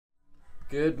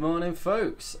Good morning,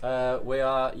 folks. We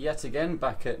are yet again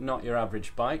back at Not Your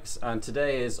Average Bikes, and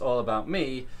today is all about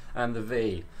me and the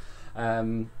V.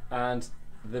 And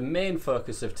the main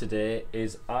focus of today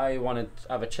is I want to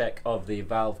have a check of the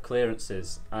valve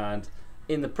clearances, and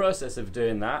in the process of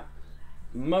doing that,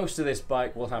 most of this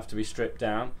bike will have to be stripped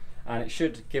down, and it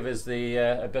should give us the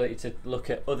ability to look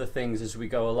at other things as we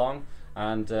go along,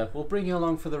 and we'll bring you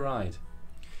along for the ride.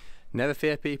 Never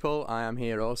fear, people, I am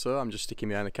here also. I'm just sticking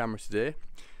behind the camera today.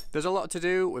 There's a lot to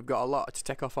do. We've got a lot to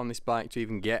take off on this bike to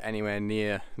even get anywhere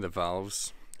near the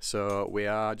valves, so we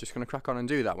are just going to crack on and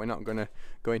do that. We're not going to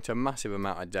go into a massive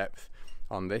amount of depth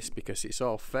on this because it's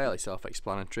all fairly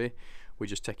self-explanatory. We're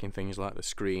just taking things like the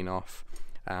screen off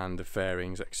and the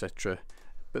fairings, etc.,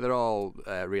 but they're all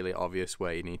really obvious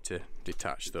where you need to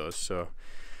detach those, so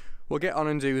we'll get on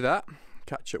and do that.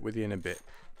 Catch up with you in a bit.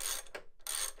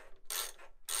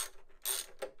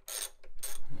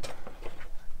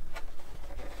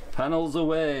 Panels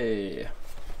away!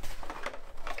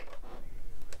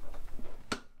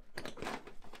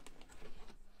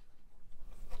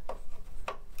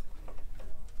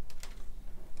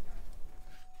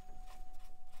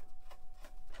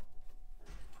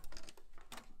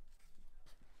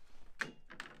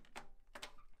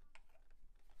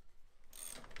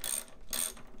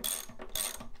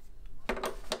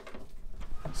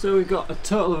 So we've got a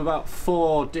total of about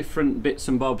 4 different bits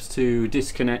and bobs to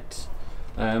disconnect.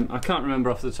 I can't remember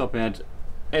off the top of my head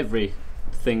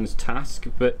everything's task,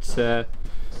 but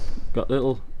got a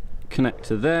little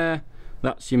connector there.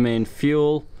 That's your main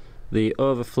fuel, the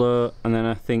overflow, and then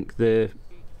I think the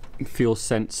fuel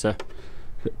sensor.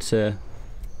 But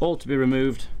all to be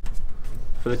removed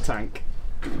for the tank.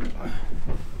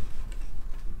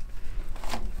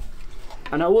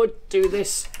 And I would do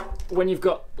this when you've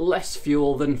got less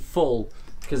fuel than full,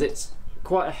 because it's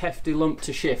quite a hefty lump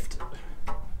to shift.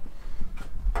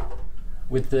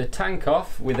 With the tank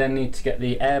off, we then need to get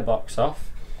the air box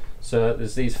off. So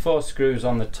there's these 4 screws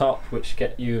on the top which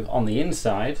get you on the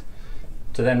inside,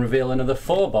 to then reveal another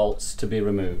 4 bolts to be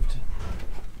removed.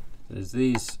 There's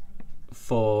these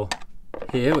 4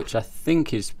 here, which I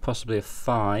think is possibly a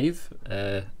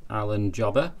 5 Allen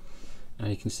jobber. And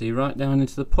you can see right down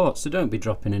into the port, so don't be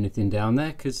dropping anything down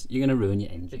there because you're going to ruin your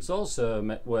engine. It's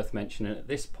also worth mentioning at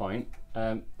this point,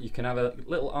 you can have a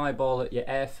little eyeball at your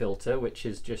air filter, which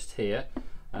is just here.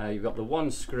 You've got the 1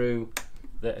 screw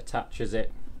that attaches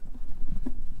it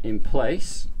in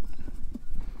place,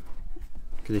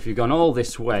 because if you've gone all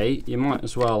this way you might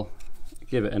as well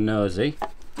give it a nosy.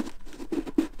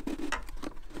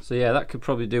 So yeah, that could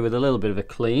probably do with a little bit of a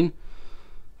clean,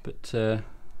 but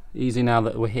easy now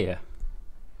that we're here.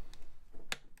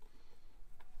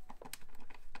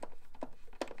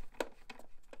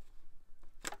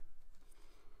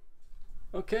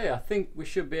 Okay, I think we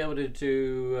should be able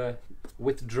to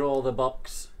withdraw the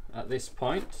box at this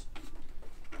point,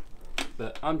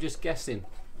 but I'm just guessing,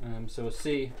 so we'll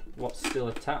see what's still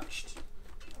attached,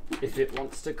 if it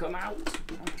wants to come out.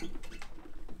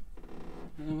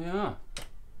 There we are.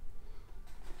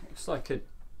 Looks like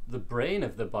the brain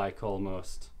of the bike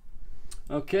almost.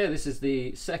 Okay, this is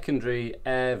the secondary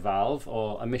air valve,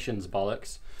 or emissions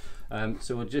bollocks,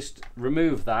 so we'll just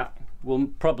remove that. We'll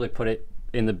probably put it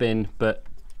in the bin, but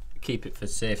keep it for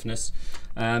safeness.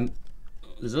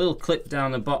 There's a little clip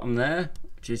down the bottom there,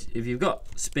 which is, if you've got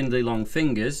spindly long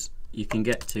fingers, you can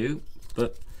get to,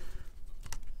 but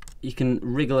you can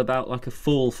wriggle about like a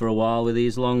fool for a while with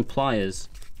these long pliers.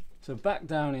 So back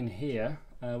down in here,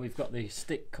 we've got the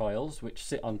stick coils which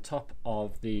sit on top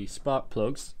of the spark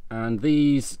plugs, and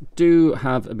these do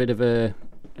have a bit of a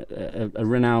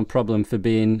renowned problem for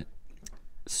being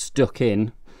stuck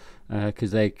in,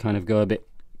 because they kind of go a bit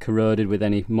corroded with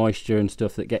any moisture and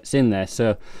stuff that gets in there.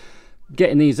 So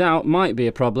getting these out might be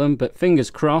a problem, but fingers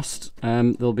crossed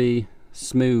they'll be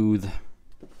smooth.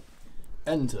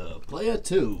 Enter player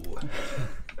 2.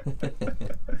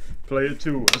 Player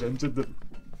 2 has entered the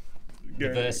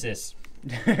game. Versys.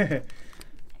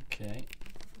 Okay.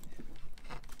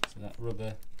 So that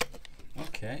rubber.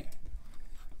 Okay.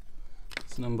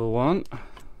 That's number 1.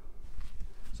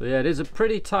 So yeah, it is a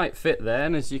pretty tight fit there,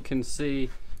 and as you can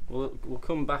see, we'll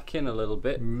come back in a little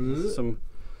bit. There's some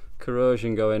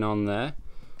corrosion going on there.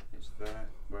 It's there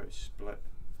where it's split.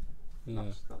 Yeah.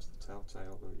 That's the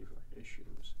telltale that you've got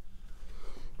issues.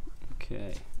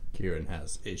 Okay. Kieran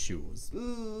has issues.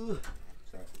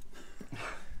 Sorry.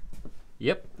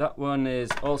 Yep, that one is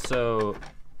also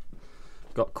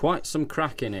got quite some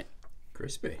crack in it.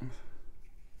 Crispy.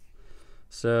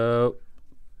 So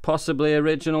possibly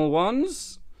original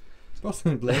ones.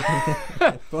 Possibly.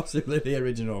 Possibly the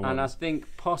original one. And I think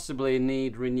possibly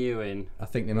need renewing. I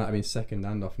think they might have been second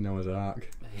hand off Noah's Ark.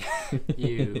 Oh,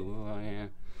 yeah.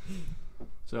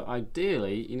 So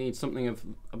ideally you need something of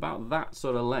about that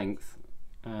sort of length.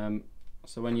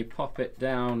 So when you pop it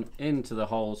down into the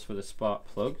holes for the spark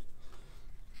plug,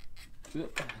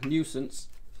 nuisance,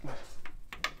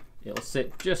 it'll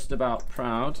sit just about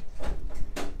proud,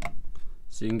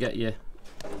 so you can get your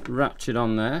ratchet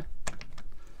on there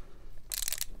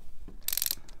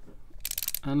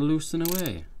and loosen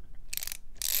away.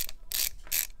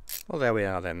 Well, there we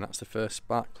are then. That's the first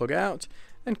spark plug out,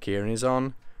 and Kieran is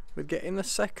on with getting the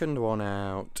second one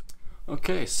out.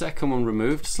 Okay, second one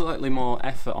removed. Slightly more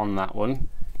effort on that one.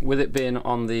 With it being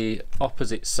on the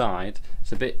opposite side,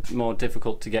 it's a bit more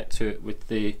difficult to get to it with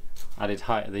the added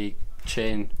height of the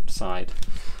chain side.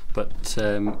 But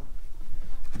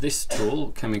this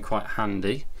tool can be quite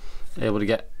handy, able to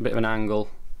get a bit of an angle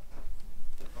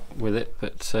with it.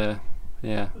 But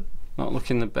yeah, not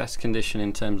looking the best condition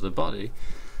in terms of the body,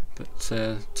 but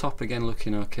top again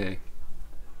looking okay.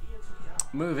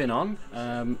 Moving on,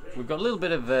 we've got a little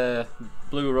bit of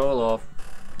blue roll or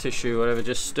tissue, whatever,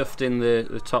 just stuffed in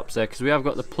the tops there, because we have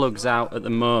got the plugs out at the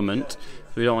moment, so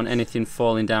we don't want anything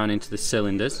falling down into the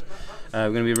cylinders. We're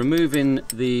going to be removing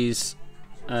these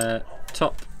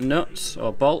top nuts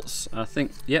or bolts. I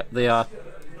think, yep, they are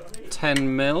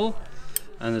 10mm,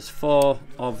 and there's 4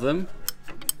 of them.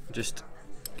 Just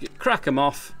crack them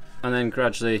off and then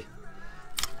gradually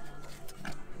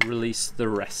release the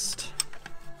rest.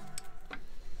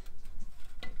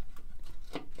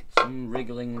 Some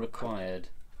wriggling required.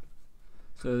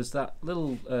 So there's that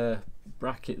little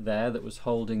bracket there that was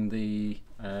holding the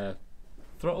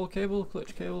throttle cable,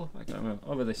 clutch cable, I can't remember,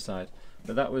 over this side.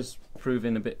 But that was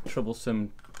proving a bit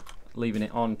troublesome leaving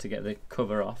it on to get the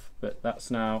cover off, but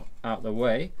that's now out the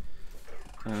way.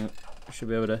 I should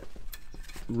be able to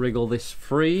wriggle this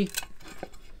free.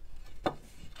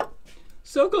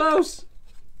 So close!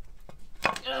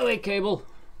 Get away, cable!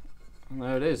 And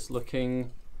there it is,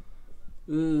 looking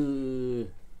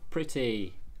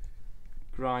pretty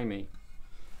grimy.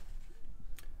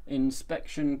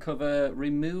 Inspection cover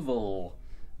removal,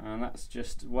 and that's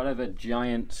just whatever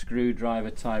giant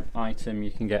screwdriver type item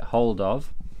you can get hold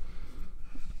of.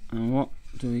 And what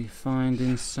do we find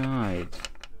inside?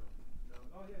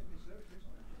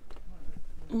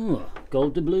 Ooh,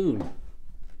 gold doubloon.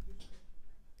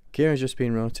 Kieran's just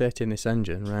been rotating this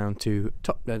engine round to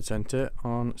top dead centre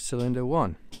on cylinder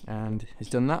 1, and he's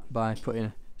done that by putting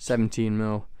a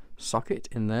 17mm socket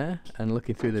in there and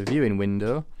looking through the viewing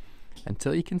window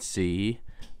until you can see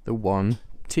the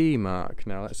 1T mark.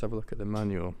 Now let's have a look at the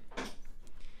manual.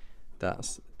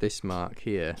 That's this mark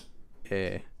here,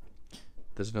 A.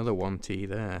 There's another 1T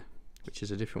there, which is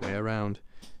a different way around,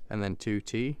 and then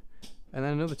 2T, and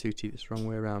then another 2T that's the wrong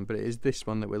way around, but it is this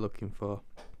one that we're looking for.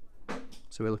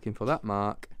 So we're looking for that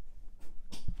mark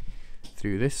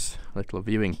through this little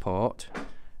viewing port,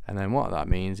 and then what that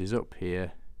means is up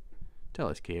here. Tell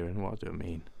us, Kieran, what does it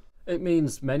mean? It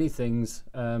means many things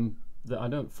that I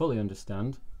don't fully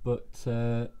understand, but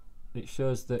it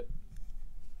shows that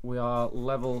we are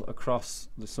level across.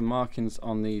 There's some markings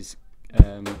on these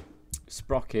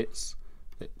sprockets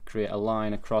that create a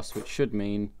line across, which should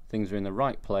mean things are in the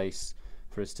right place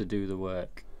for us to do the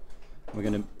work. We're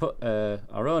going to put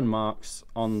our own marks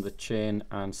on the chain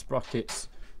and sprockets,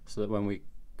 so that when we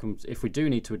come, if we do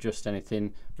need to adjust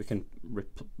anything, we can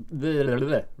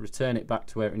return it back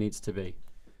to where it needs to be.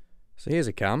 So here's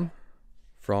a cam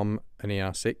from an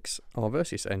ER6 or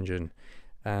Versys engine,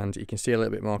 and you can see a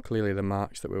little bit more clearly the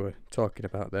marks that we were talking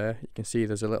about there. You can see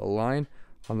there's a little line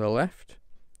on the left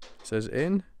that says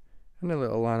in, and a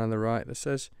little line on the right that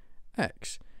says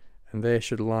X. And they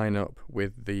should line up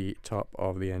with the top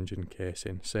of the engine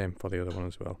casing. Same for the other one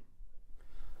as well.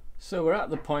 So we're at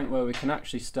the point where we can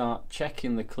actually start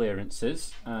checking the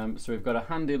clearances. So we've got a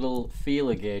handy little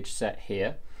feeler gauge set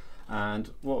here,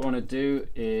 and what we want to do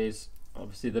is,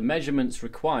 obviously the measurements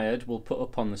required we'll put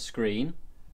up on the screen,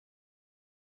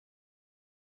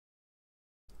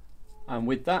 and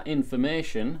with that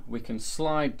information we can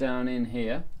slide down in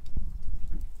here,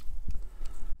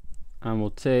 and we'll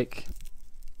take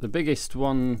the biggest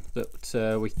one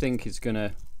that we think is going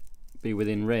to be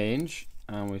within range,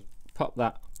 and we pop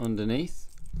that underneath,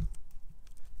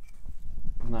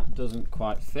 and that doesn't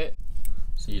quite fit,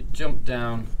 so you jump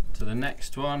down to the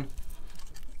next one,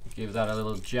 give that a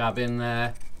little jab in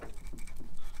there,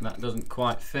 and that doesn't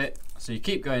quite fit, so you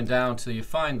keep going down till you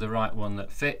find the right one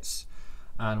that fits,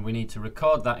 and we need to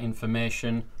record that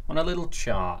information on a little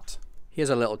chart. Here's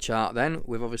a little chart then.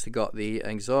 We've obviously got the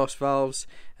exhaust valves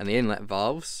and the inlet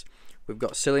valves. we've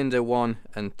got cylinder 1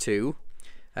 and 2,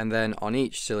 and then on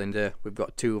each cylinder we've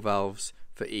got 2 valves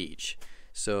for each.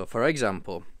 So for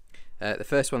example, the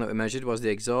first one that we measured was the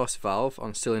exhaust valve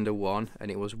on cylinder 1, and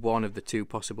it was one of the 2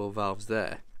 possible valves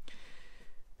there.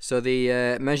 So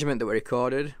the measurement that we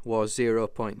recorded was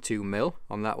 0.2 mil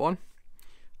on that one.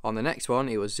 On the next one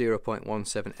it was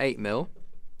 0.178 mil,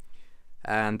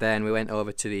 and then we went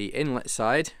over to the inlet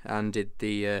side and did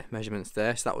the measurements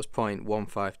there, so that was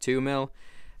 0.152 mil,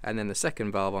 and then the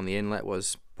second valve on the inlet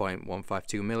was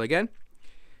 0.152 mil again.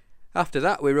 After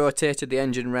that we rotated the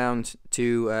engine round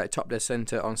to top dead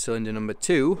centre on cylinder number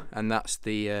 2, and that's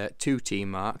the 2T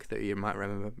mark that you might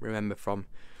remember from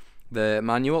the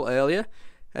manual earlier,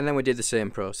 and then we did the same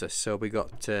process, so we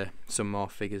got some more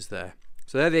figures there.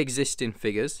 So they're the existing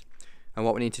figures, and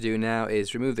what we need to do now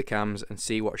is remove the cams and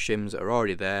see what shims are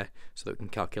already there so that we can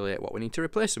calculate what we need to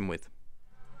replace them with.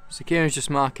 So Kieran's just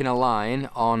marking a line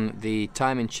on the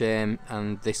timing chain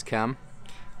and this cam,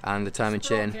 and the timing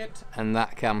chain and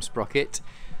that cam sprocket,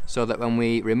 so that when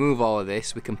we remove all of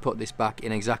this we can put this back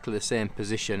in exactly the same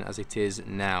position as it is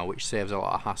now, which saves a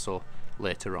lot of hassle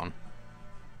later on.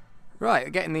 Right,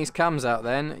 getting these cams out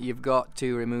then, you've got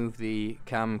to remove the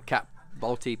cam cap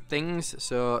bolty things.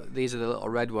 So these are the little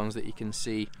red ones that you can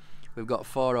see. We've got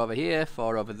 4 over here,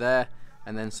 4 over there,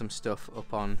 and then some stuff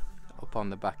up on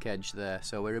the back edge there.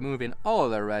 So we're removing all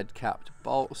of the red capped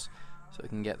bolts so we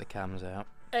can get the cams out.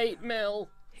 8 mil.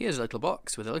 Here's a little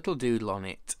box with a little doodle on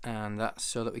it, and that's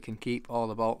so that we can keep all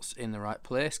the bolts in the right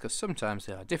place, because sometimes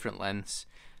they are different lengths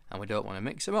and we don't want to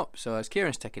mix them up. So as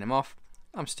Kieran's taking them off,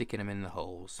 I'm sticking them in the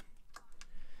holes.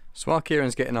 So while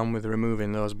Kieran's getting on with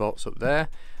removing those bolts up there,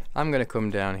 I'm going to come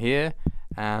down here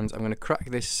and I'm going to crack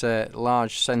this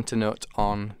large centre nut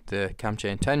on the cam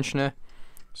chain tensioner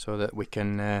so that we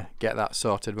can get that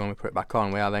sorted when we put it back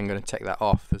on. We are then going to take that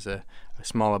off. There's a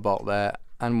smaller bolt there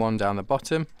and one down the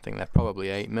bottom. I think they're probably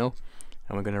 8 mil,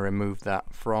 and we're going to remove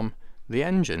that from the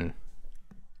engine.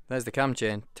 There's the cam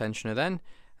chain tensioner then,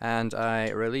 and I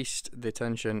released the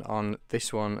tension on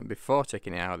this one before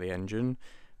taking it out of the engine,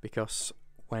 because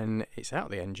when it's out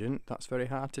of the engine that's very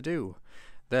hard to do.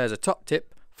 There's a top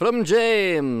tip from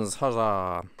James,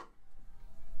 huzzah!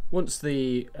 Once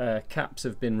the caps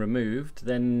have been removed,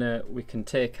 then we can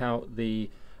take out the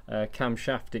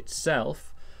camshaft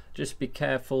itself. Just be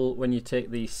careful when you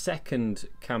take the second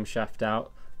camshaft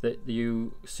out that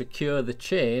you secure the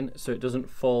chain so it doesn't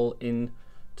fall into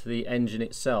the engine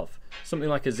itself. Something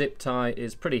like a zip tie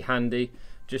is pretty handy,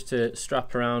 just to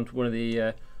strap around one of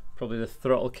the probably the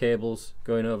throttle cables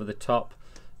going over the top,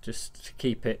 just to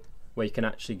keep it where you can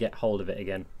actually get hold of it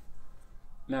again.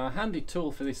 Now a handy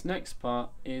tool for this next part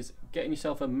is getting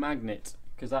yourself a magnet,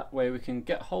 because that way we can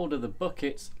get hold of the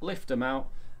buckets, lift them out,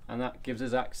 and that gives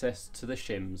us access to the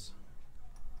shims.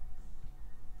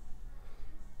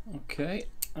 Okay,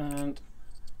 and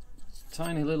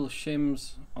tiny little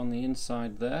shims on the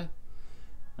inside there,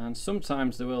 and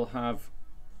sometimes they will have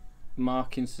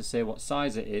markings to say what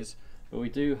size it is, but we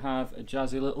do have a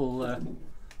jazzy little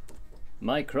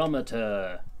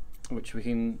micrometer which we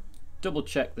can double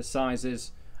check the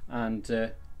sizes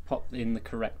and pop in the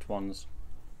correct ones.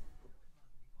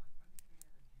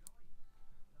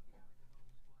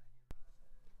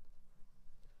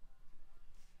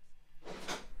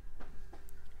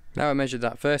 Now I measured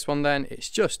that first one then, it's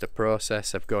just a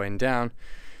process of going down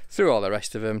through all the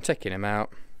rest of them, taking them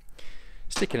out,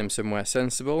 sticking them somewhere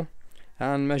sensible,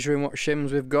 and measuring what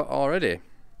shims we've got already.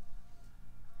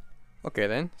 Okay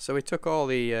then, so we took all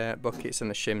the buckets and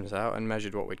the shims out and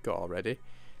measured what we'd got already.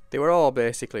 They were all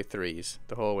basically 3s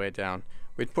the whole way down.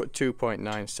 We'd put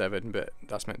 2.97, but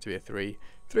that's meant to be a 3.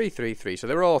 3, 3, 3, so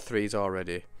they were all 3s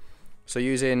already. So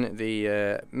using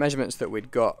the measurements that we'd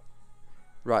got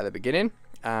right at the beginning,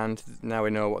 and now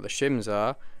we know what the shims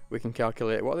are, we can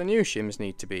calculate what the new shims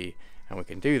need to be, and we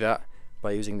can do that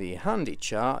by using the handy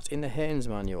chart in the Haynes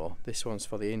manual. This one's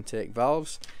for the intake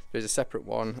valves. There's a separate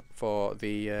one for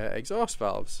the exhaust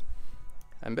valves,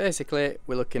 and basically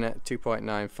we're looking at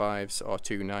 2.95s or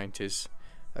 290s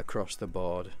across the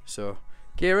board. So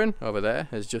Kieran over there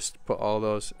has just put all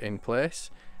those in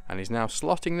place and is now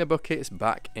slotting the buckets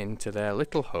back into their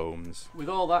little homes. With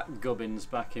all that gubbins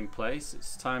back in place,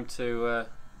 it's time to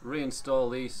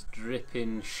reinstall the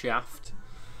dripping shaft.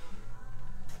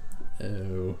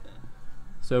 Oh.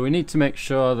 So we need to make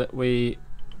sure that we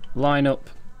line up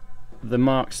the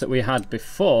marks that we had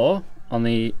before on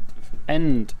the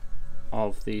end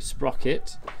of the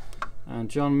sprocket,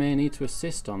 and John may need to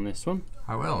assist on this one.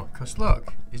 I will, because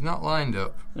look, he's not lined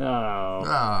up. Oh,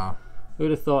 Ah,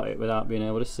 who'd have thought it without being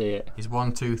able to see it? he's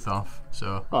one tooth off,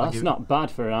 so Oh, that's not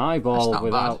bad for an eyeball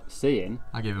without seeing.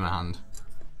 I'll give him a hand.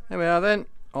 There we are then,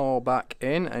 all back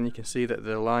in, and you can see that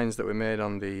the lines that we made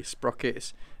on the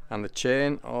sprockets and the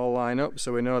chain all line up,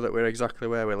 so we know that we're exactly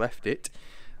where we left it.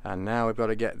 And now we've got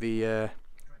to get the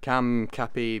cam,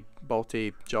 cappy,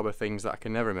 bolty jobber things that I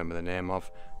can never remember the name of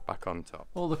back on top.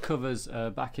 All the covers are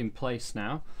back in place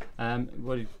now.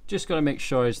 What you've just got to make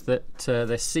sure is that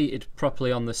they're seated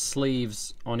properly on the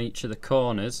sleeves on each of the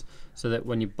corners, so that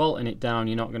when you're bolting it down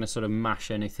you're not going to sort of mash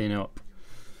anything up.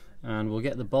 And we'll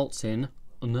get the bolts in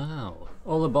now.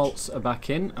 All the bolts are back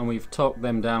in, and we've torqued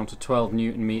them down to 12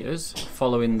 Newton meters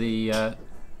following the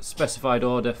specified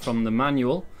order from the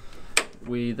manual.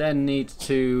 We then need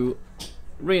to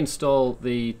reinstall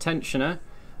the tensioner,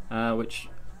 which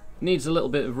needs a little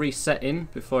bit of resetting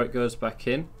before it goes back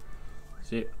in.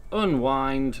 So you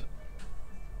unwind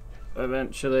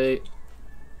eventually,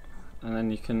 and then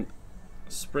you can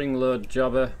spring load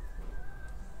jobber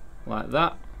like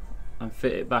that and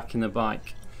fit it back in the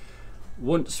bike.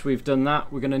 Once we've done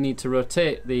that, we're going to need to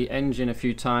rotate the engine a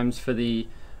few times for the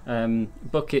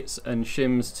buckets and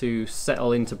shims to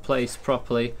settle into place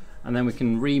properly, and then we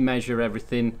can remeasure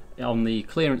everything on the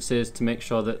clearances to make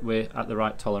sure that we're at the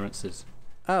right tolerances.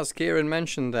 As Kieran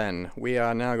mentioned then, we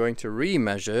are now going to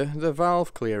remeasure the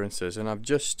valve clearances, and I've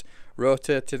just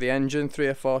rotated the engine 3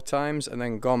 or 4 times and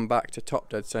then gone back to top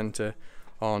dead centre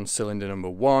on cylinder number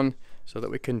 1 so that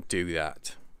we can do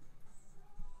that.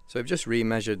 So we've just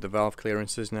remeasured the valve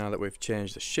clearances now that we've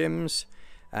changed the shims,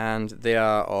 and they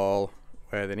are all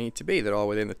where they need to be. They're all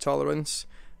within the tolerance,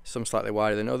 some slightly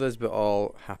wider than others, but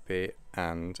all happy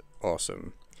and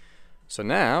awesome. So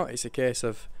now it's a case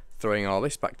of throwing all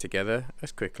this back together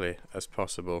as quickly as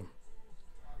possible.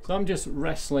 So I'm just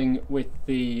wrestling with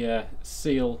the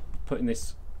seal, putting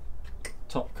this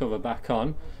top cover back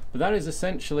on, but that is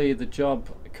essentially the job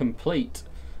complete.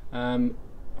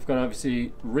 I've got to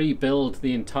obviously rebuild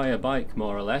the entire bike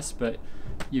more or less, but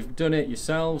you've done it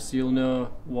yourselves, so you'll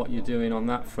know what you're doing on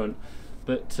that front.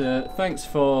 But thanks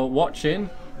for watching.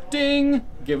 Ding!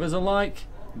 Give us a like,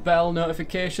 bell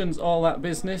notifications, all that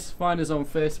business. Find us on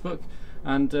Facebook,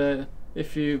 and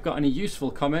if you've got any useful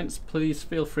comments, please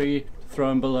feel free to throw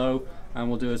them below, and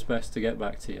we'll do our best to get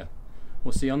back to you.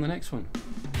 We'll see you on the next one.